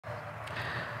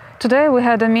Today we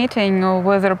had a meeting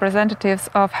with the representatives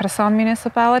of Kherson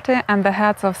municipality and the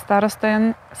heads of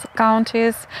Starostin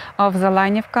counties of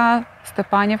Zelenivka,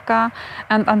 Stepanivka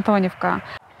and Antonivka,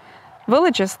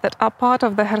 villages that are part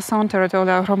of the Kherson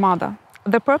territorial Hromada.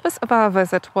 The purpose of our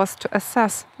visit was to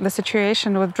assess the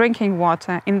situation with drinking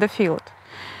water in the field.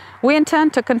 We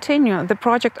intend to continue the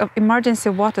project of emergency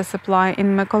water supply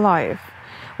in Mykolaiv.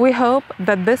 We hope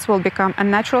that this will become a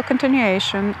natural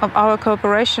continuation of our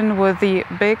cooperation with the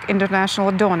big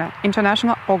international donor,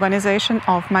 International Organization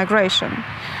of Migration,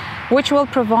 which will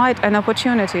provide an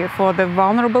opportunity for the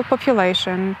vulnerable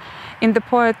population in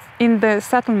the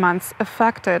settlements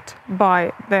affected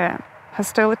by the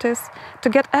hostilities to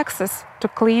get access to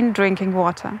clean drinking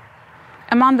water.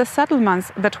 Among the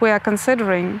settlements that we are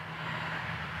considering,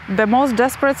 the most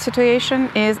desperate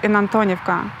situation is in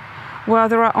Antonivka, where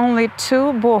there are only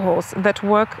 2 boreholes that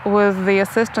work with the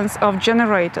assistance of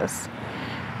generators.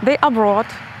 They are brought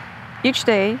each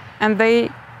day and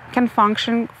they can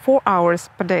function 4 hours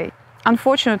per day.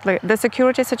 Unfortunately, the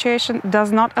security situation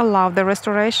does not allow the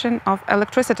restoration of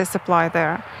electricity supply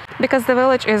there, because the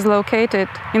village is located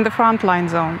in the frontline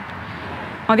zone.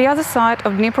 On the other side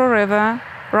of Dnipro River,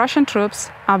 Russian troops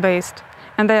are based,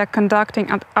 and they are conducting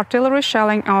artillery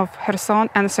shelling of Kherson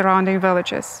and surrounding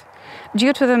villages.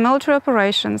 Due to the military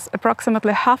operations,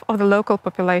 approximately half of the local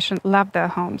population left their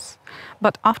homes.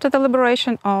 But after the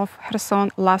liberation of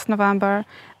Kherson last November,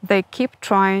 they keep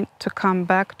trying to come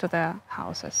back to their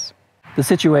houses. The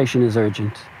situation is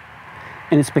urgent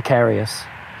and it's precarious.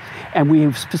 And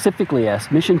we've specifically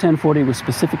asked, Mission 1040 was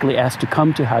specifically asked to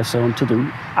come to Kherson, to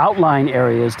the outlying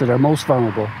areas that are most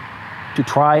vulnerable, to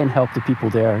try and help the people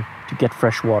there to get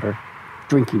fresh water,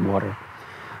 drinking water.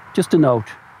 Just a note,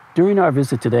 during our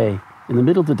visit today, in the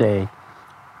middle of the day,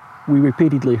 we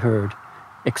repeatedly heard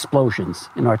explosions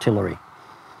in artillery.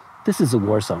 This is a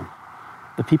war zone.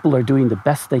 The people are doing the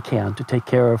best they can to take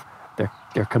care of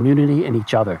their community and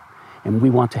each other. And we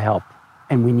want to help,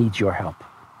 and we need your help.